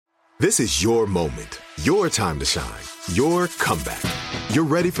This is your moment, your time to shine, your comeback. You're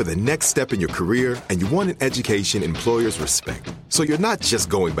ready for the next step in your career, and you want an education employers respect. So you're not just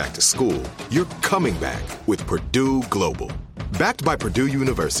going back to school, you're coming back with Purdue Global. Backed by Purdue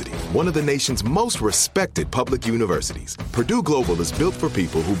University, one of the nation's most respected public universities, Purdue Global is built for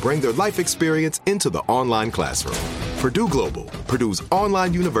people who bring their life experience into the online classroom. Purdue Global, Purdue's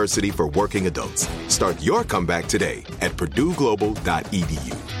online university for working adults. Start your comeback today at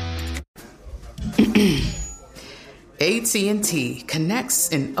purdueglobal.edu. AT&T connects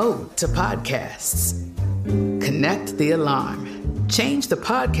an ode to podcasts. Connect the alarm. Change the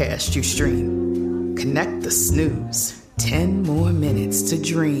podcast you stream. Connect the snooze. 10 more minutes to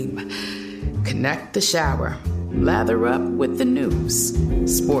dream. Connect the shower. Lather up with the news.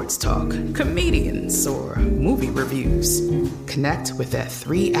 Sports talk, comedians, or movie reviews. Connect with that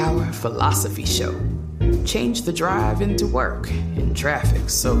 3-hour philosophy show. Change the drive into work in traffic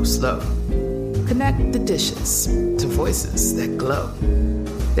so slow. Connect the dishes to voices that glow.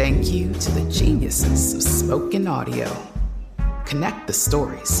 Thank you to the geniuses of spoken audio. Connect the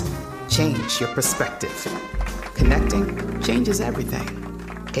stories. Change your perspective. Connecting changes everything.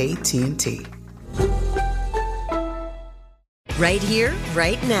 AT&T. Right here,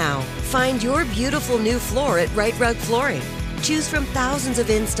 right now. Find your beautiful new floor at Right Rug Flooring. Choose from thousands of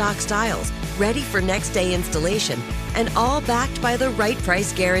in-stock styles, ready for next day installation, and all backed by the right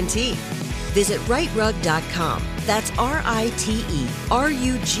price guarantee. Visit rightrug.com. That's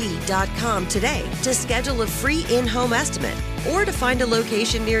RITERUG.com today to schedule a free in-home estimate or to find a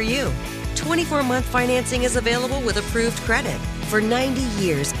location near you. 24-month financing is available with approved credit. For 90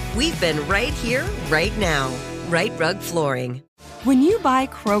 years, we've been right here, right now. Right Rug Flooring. When you buy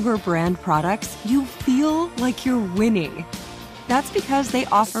Kroger brand products, you feel like you're winning. That's because they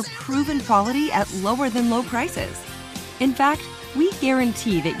offer proven quality at lower than low prices. In fact, we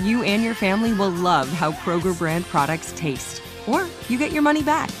guarantee that you and your family will love how Kroger brand products taste, or you get your money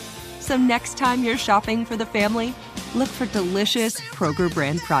back. So next time you're shopping for the family, look for delicious Kroger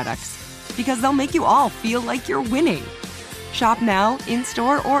brand products, because they'll make you all feel like you're winning. Shop now,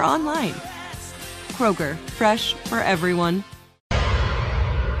 in-store, or online. Kroger, fresh for everyone.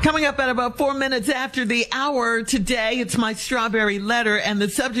 Coming up at about 4 minutes after the hour today, it's my strawberry letter, and the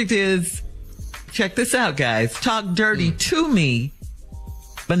subject is, check this out, guys. Talk dirty to me,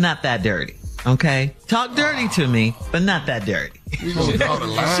 but not that dirty. Okay? Talk dirty to me, but not that dirty. She got a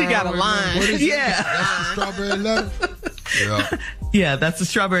line. What is yeah. That's the strawberry letter? Yeah. Yeah, that's the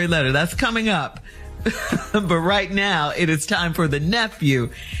strawberry letter. That's coming up. But right now, it is time for the nephew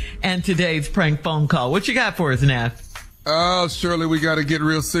and today's prank phone call. What you got for us, Neff? Oh, Shirley, we got to get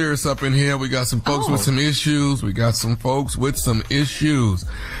real serious up in here. We got some folks with some issues. Really?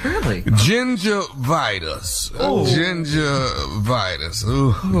 Gingivitis. Gingivitis.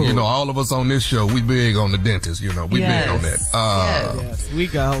 Ooh. You know, all of us on this show, we big on the dentist. You know, we big on that. Yes, we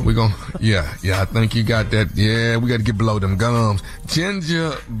go. We gon' yeah, I think you got that. Yeah, we got to get below them gums.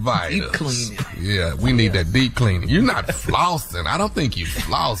 Gingivitis. Deep cleaning. Yeah, we need that deep cleaning. You're not flossing. I don't think you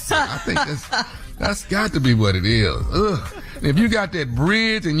flossing. I think that's got to be what it is. Ugh. If you got that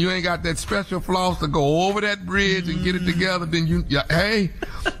bridge and you ain't got that special floss to go over that bridge and get it together, then hey,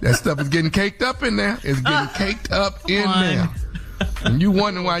 that stuff is getting caked up in there. It's getting caked up in there. And you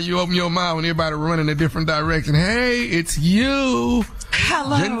wondering why you open your mouth when everybody running a different direction. Hey, it's you.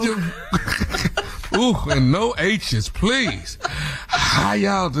 Hello. Ooh, and no H's, please. How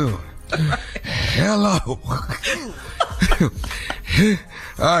y'all doing? Hello.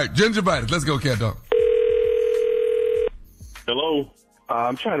 All right, gingivitis. Let's go, cat dog. Hello.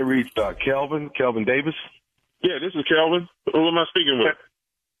 I'm trying to reach Kelvin Davis. Yeah, this is Kelvin. Who am I speaking with?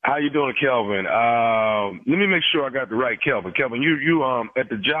 How you doing, Kelvin? Let me make sure I got the right Kelvin. Kelvin, you at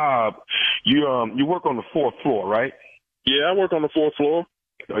the job, you work on the 4th floor, right? Yeah, I work on the 4th floor.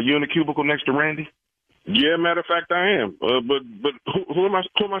 Are you in the cubicle next to Randy? Yeah, matter of fact, I am. But who am I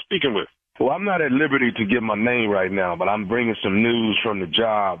speaking with? Well, I'm not at liberty to give my name right now, but I'm bringing some news from the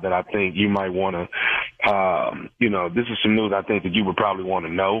job that I think you might want to, this is some news I think that you would probably want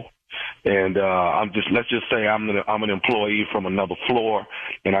to know. And let's just say I'm an employee from another floor,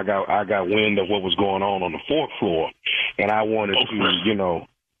 and I got wind of what was going on the 4th floor, and I wanted to,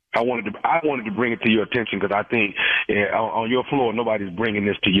 I wanted to bring it to your attention because I think on your floor nobody's bringing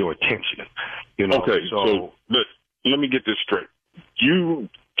this to your attention. Okay, so let me get this straight. You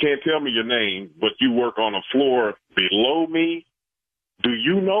can't tell me your name, but you work on a floor below me. Do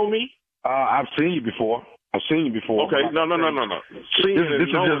you know me? I've seen you before. Okay, no.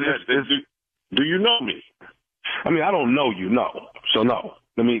 Do you know me? I mean, I don't know you, no. So no.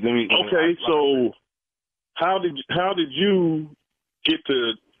 Let me. Okay, so how did you get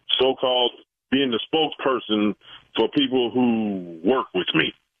to so-called being the spokesperson for people who work with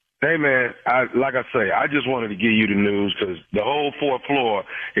me. Hey, man, like I say, I just wanted to give you the news because the whole fourth floor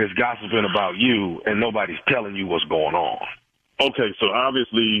is gossiping about you, and nobody's telling you what's going on. Okay, so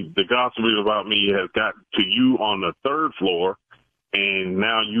obviously the gossiping about me has got to you on the third floor, and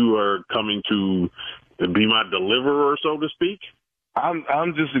now you are coming to be my deliverer, so to speak. I'm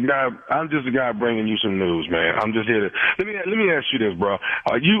just a guy. I'm just a guy bringing you some news, man. I'm just here to let me ask you this, bro.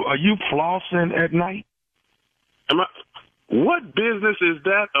 Are you flossing at night? What business is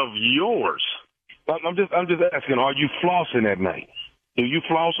that of yours? I'm just asking. Are you flossing at night? Do you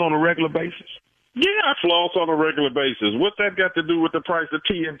floss on a regular basis? Yeah, I floss on a regular basis. What's that got to do with the price of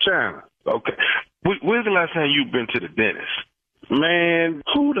tea in China? Okay. When's the last time you've been to the dentist? Man,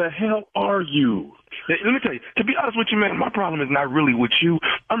 who the hell are you? Let me tell you, to be honest with you, man, my problem is not really with you.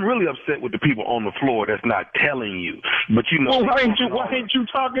 I'm really upset with the people on the floor that's not telling you. But you know, well, why ain't you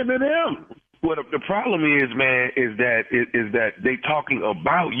talking to them? Well, the problem is, man, is that they talking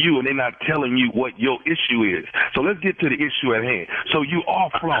about you and they're not telling you what your issue is. So let's get to the issue at hand. So you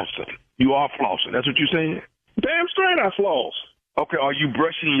are flossing. You are flossing. That's what you're saying? Damn straight I floss. Okay, are you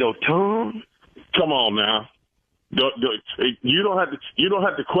brushing your tongue? Come on now. You don't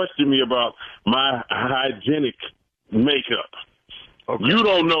have to question me about my hygienic makeup. Okay. You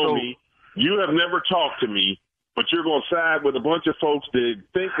don't know me. You have never talked to me, but you're going to side with a bunch of folks that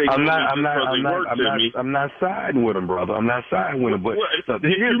think they know me because they work with me. I'm not siding with them, brother. I'm not siding with them. But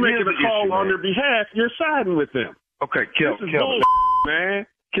if you're making a call on their behalf, you're siding with them. Okay, Kelvin, man.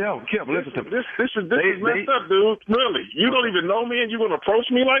 Kelvin, listen to me. This is messed up, dude. Really. You don't even know me and you're going to approach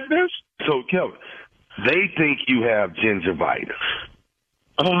me like this? So, Kelvin, they think you have gingivitis.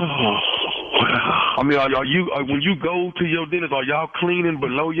 Oh, wow. I mean, are you when you go to your dentist, are y'all cleaning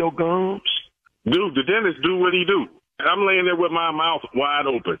below your gums? Dude, the dentist do what he do. I'm laying there with my mouth wide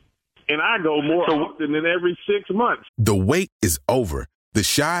open, and I go more often than every 6 months. The wait is over. The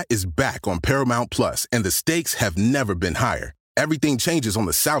Chi is back on Paramount Plus, and the stakes have never been higher. Everything changes on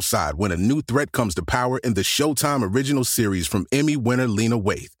the South Side when a new threat comes to power in the Showtime original series from Emmy winner Lena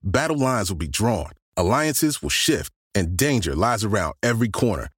Waithe. Battle lines will be drawn, alliances will shift, and danger lies around every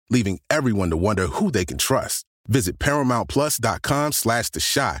corner, leaving everyone to wonder who they can trust. Visit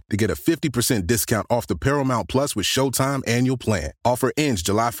ParamountPlus.com/The Chi to get a 50% discount off the Paramount Plus with Showtime annual plan. Offer ends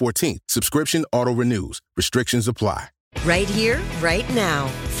July 14th. Subscription auto-renews. Restrictions apply. Right here, right now.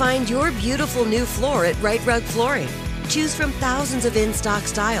 Find your beautiful new floor at Right Rug Flooring. Choose from thousands of in-stock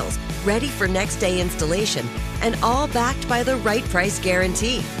styles, ready for next day installation, and all backed by the right price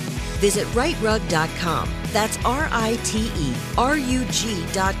guarantee. Visit rightrug.com. That's RITERUG.com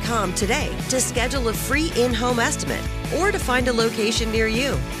today to schedule a free in-home estimate or to find a location near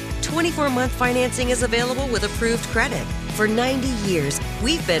you. 24-month financing is available with approved credit. For 90 years,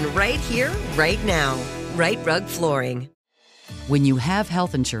 we've been right here, right now. Right Rug Flooring. When you have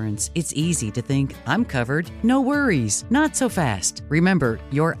health insurance, it's easy to think, I'm covered, no worries. Not so fast. Remember,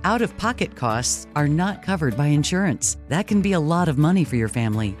 your out-of-pocket costs are not covered by insurance. That can be a lot of money for your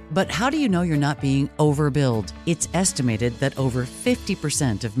family. But how do you know you're not being overbilled? It's estimated that over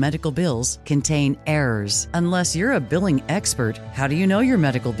 50% of medical bills contain errors. Unless you're a billing expert, how do you know your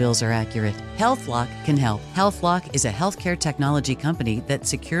medical bills are accurate? HealthLock can help. HealthLock is a healthcare technology company that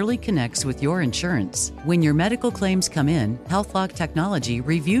securely connects with your insurance. When your medical claims come in, HealthLock technology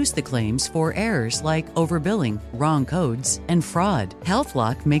reviews the claims for errors like overbilling, wrong codes, and fraud.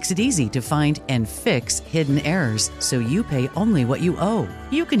 HealthLock makes it easy to find and fix hidden errors so you pay only what you owe.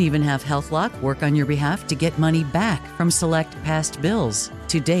 You can even have HealthLock work on your behalf to get money back from select past bills.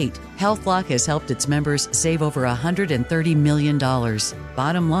 To date, HealthLock has helped its members save over $130 million.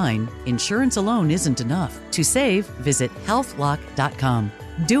 Bottom line, insurance alone isn't enough. To save, visit healthlock.com.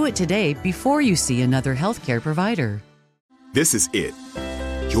 Do it today before you see another healthcare provider. This is it.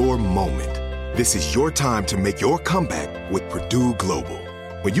 Your moment. This is your time to make your comeback with Purdue Global.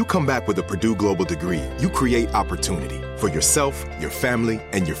 When you come back with a Purdue Global degree, you create opportunity for yourself, your family,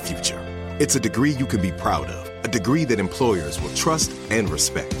 and your future. It's a degree you can be proud of, a degree that employers will trust and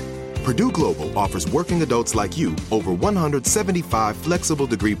respect. Purdue Global offers working adults like you over 175 flexible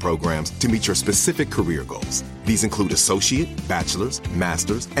degree programs to meet your specific career goals. These include associate, bachelor's,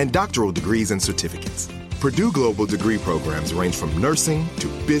 master's, and doctoral degrees and certificates. Purdue Global degree programs range from nursing to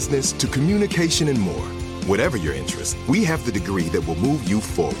business to communication and more. Whatever your interest, we have the degree that will move you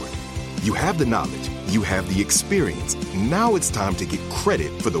forward. You have the knowledge, you have the experience. Now it's time to get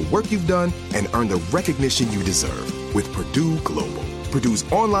credit for the work you've done and earn the recognition you deserve with Purdue Global, Purdue's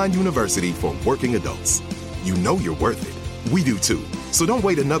online university for working adults. You know you're worth it. We do too. So don't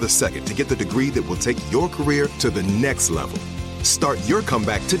wait another second to get the degree that will take your career to the next level. Start your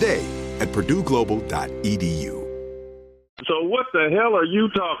comeback today at purdueglobal.edu. So what the hell are you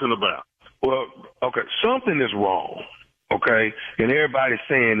talking about? Well, okay, something is wrong. Okay, and everybody's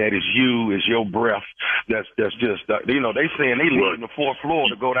saying that it's you, it's your breath. That's just, they saying they leaving the fourth floor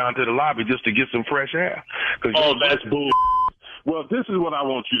to go down to the lobby just to get some fresh air. Oh, that's bull. Well, this is what I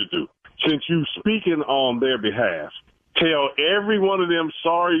want you to do. Since you speaking on their behalf, tell every one of them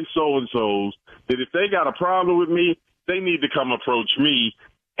sorry so-and-sos that if they got a problem with me, they need to come approach me.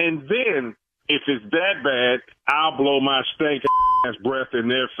 And then, if it's that bad, I'll blow my stank ass breath in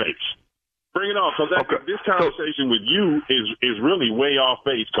their face. Bring it on, because this conversation with you is really way off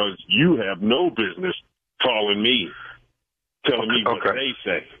base, because you have no business calling me, telling me what they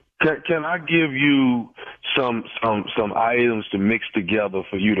say. Can I give you some items to mix together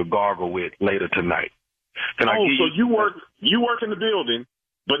for you to gargle with later tonight? You work in the building,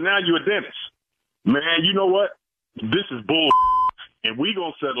 but now you're a dentist. Man, you know what? This is bull. And we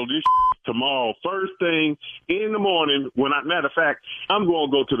going to settle this tomorrow, first thing in the morning. Matter of fact, I'm going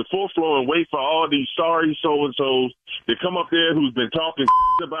to go to the fourth floor and wait for all these sorry so-and-sos to come up there who's been talking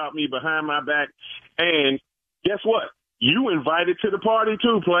about me behind my back. And guess what? You invited to the party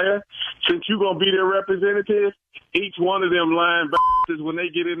too, player. Since you're going to be their representative, each one of them lying bastards when they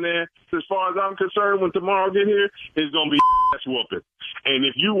get in there, as far as I'm concerned, when tomorrow get here, it's going to be ass whooping. And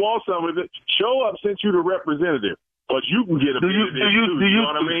if you want some of it, show up since you're the representative. But you can get a bit of it too, you know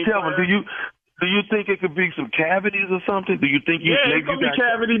what I mean? Kevin, do you think it could be some cavities or something? Do you think it's going to be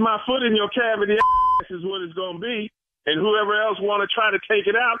cavity. My foot in your cavity is what it's going to be. And whoever else want to try to take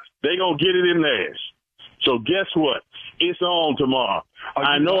it out, they going to get it in theirs. So guess what? It's on tomorrow.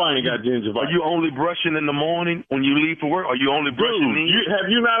 I know I ain't got gingivitis. Are you only brushing in the morning when you leave for work? Are you only brushing? Have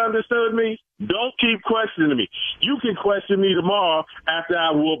you not understood me? Don't keep questioning me. You can question me tomorrow after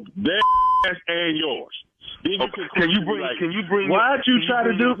I whoop their ass and yours. Then you why'd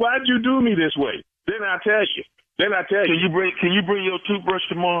you do me this way? Then I tell you. Can you bring your toothbrush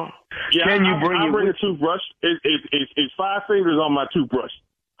tomorrow? Yeah, I'll bring a toothbrush. It's 5 fingers on my toothbrush.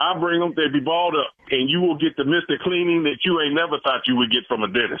 I'll bring them. They'll be balled up, and you will get the Mr. Cleaning that you ain't never thought you would get from a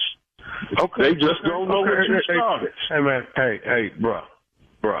dentist. Okay. They just don't know what you started. Hey, man. Hey, bro.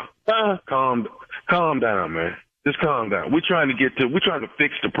 Calm down, man. Just calm down. We're trying to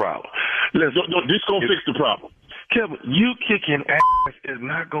fix the problem. This gonna fix the problem. Kevin, you kicking ass is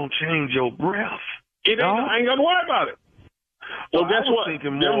not gonna change your breath. I ain't gonna worry about it. So guess what?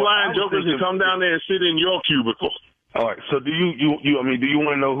 Them lying jokers can come down there and sit in your cubicle. All right. So do you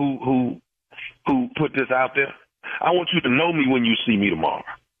want to know who put this out there? I want you to know me when you see me tomorrow.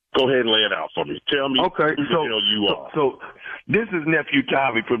 Go ahead and lay it out for me. Tell me who the hell you are. So this is Nephew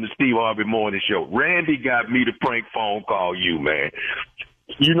Tommy from the Steve Harvey Morning Show. Randy got me to prank phone call you, man.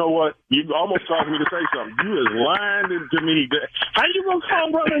 You know what? You almost caused me to say something. You is lying to me. How you gonna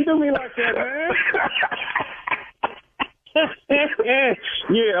come brother and do me like that, man?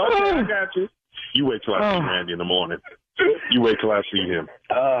 Yeah, okay, I got you. You wait till I see Randy in the morning. You wait till I see him.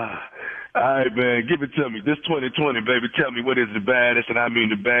 All right, man, give it to me. This 2020, baby, tell me what is the baddest, and I mean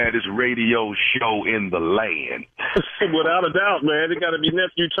the baddest radio show in the land. Without a doubt, man. It got to be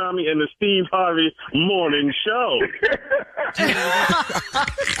Nephew Tommy and the Steve Harvey Morning Show.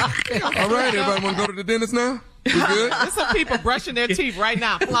 All right, everybody want to go to the dentist now? We good? There's some people brushing their teeth right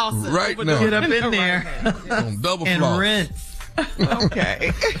now, flossing. Right now. Get up in there. Double and floss. rinse.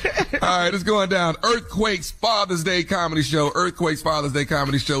 Okay. All right, it's going down. Earthquakes Father's Day Comedy Show. Earthquakes Father's Day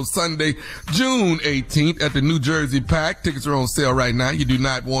Comedy Show, Sunday, June 18th at the New Jersey Pack. Tickets are on sale right now. You do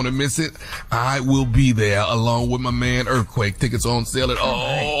not want to miss it. I will be there along with my man Earthquake. Tickets on sale at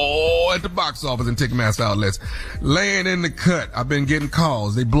the box office and Ticketmaster outlets. Laying in the cut. I've been getting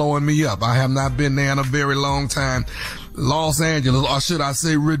calls. They blowing me up. I have not been there in a very long time. Los Angeles, or should I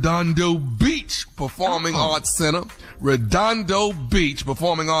say Redondo Beach Performing Arts Center. Redondo Beach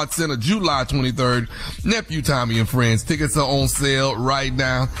Performing Arts Center, July 23rd. Nephew Tommy and Friends. Tickets are on sale right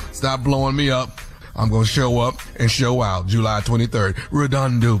now. Stop blowing me up. I'm going to show up and show out July 23rd.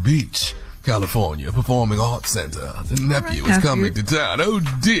 Redondo Beach, California Performing Arts Center. The nephew is coming to town. Oh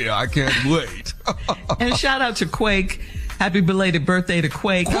dear, I can't wait. And shout out to Quake. Happy belated birthday to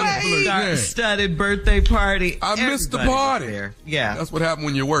Quake. Star-studded birthday party. I missed the party. There. Yeah. That's what happened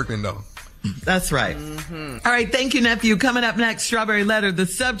when you're working, though. That's right. Mm-hmm. All right. Thank you, nephew. Coming up next, Strawberry Letter. The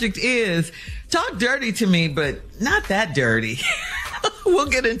subject is talk dirty to me, but not that dirty. We'll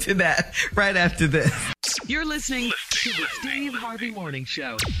get into that right after this. You're listening to the Steve Harvey Morning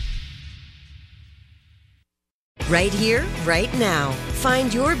Show. Right here, right now.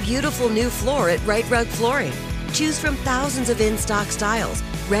 Find your beautiful new floor at Right Rug Flooring. Choose from thousands of in-stock styles,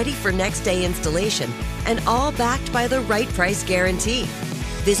 ready for next day installation, and all backed by the right price guarantee.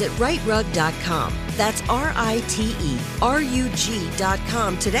 Visit rightrug.com. That's RITERUG.com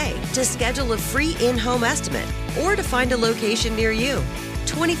today to schedule a free in-home estimate or to find a location near you.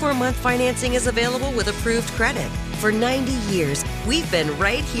 24-month financing is available with approved credit. For 90 years, we've been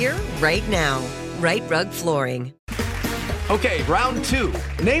right here, right now. Right Rug Flooring. Okay, round two.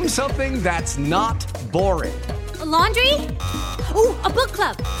 Name something that's not boring. A laundry? Ooh, a book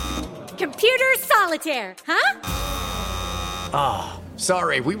club. Computer solitaire, huh? Ah, oh,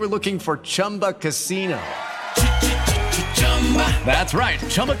 sorry, we were looking for Chumba Casino. That's right,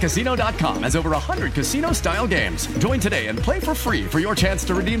 ChumbaCasino.com has over 100 casino-style games. Join today and play for free for your chance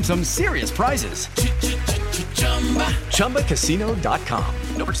to redeem some serious prizes. ChumbaCasino.com.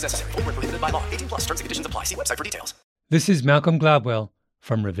 No purchase necessary. Void where prohibited by law. 18+ terms and conditions apply. See website for details. This is Malcolm Gladwell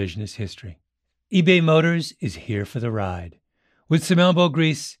from Revisionist History. eBay Motors is here for the ride. With some elbow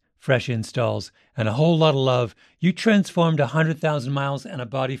grease, fresh installs, and a whole lot of love, you transformed 100,000 miles and a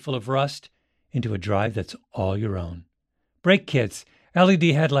body full of rust into a drive that's all your own. Brake kits, LED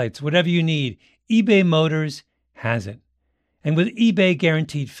headlights, whatever you need, eBay Motors has it. And with eBay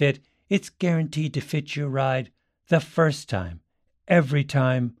Guaranteed Fit, it's guaranteed to fit your ride the first time, every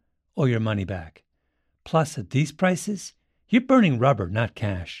time, or your money back. Plus, at these prices, you're burning rubber, not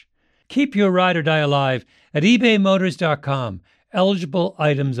cash. Keep your ride or die alive at ebaymotors.com. Eligible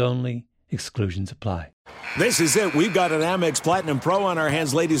items only. Exclusions apply. This is it. We've got an Amex Platinum Pro on our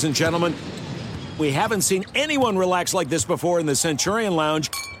hands, ladies and gentlemen. We haven't seen anyone relax like this before in the Centurion Lounge.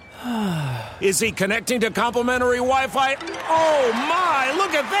 Is he connecting to complimentary Wi-Fi? Oh, my!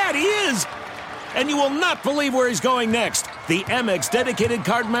 Look at that! He is! And you will not believe where he's going next. The Amex dedicated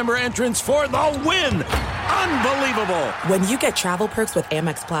card member entrance for the win! Unbelievable! When you get travel perks with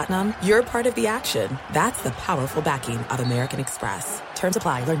Amex Platinum, you're part of the action. That's the powerful backing of American Express. Terms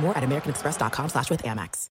apply. Learn more at americanexpress.com/withAmex.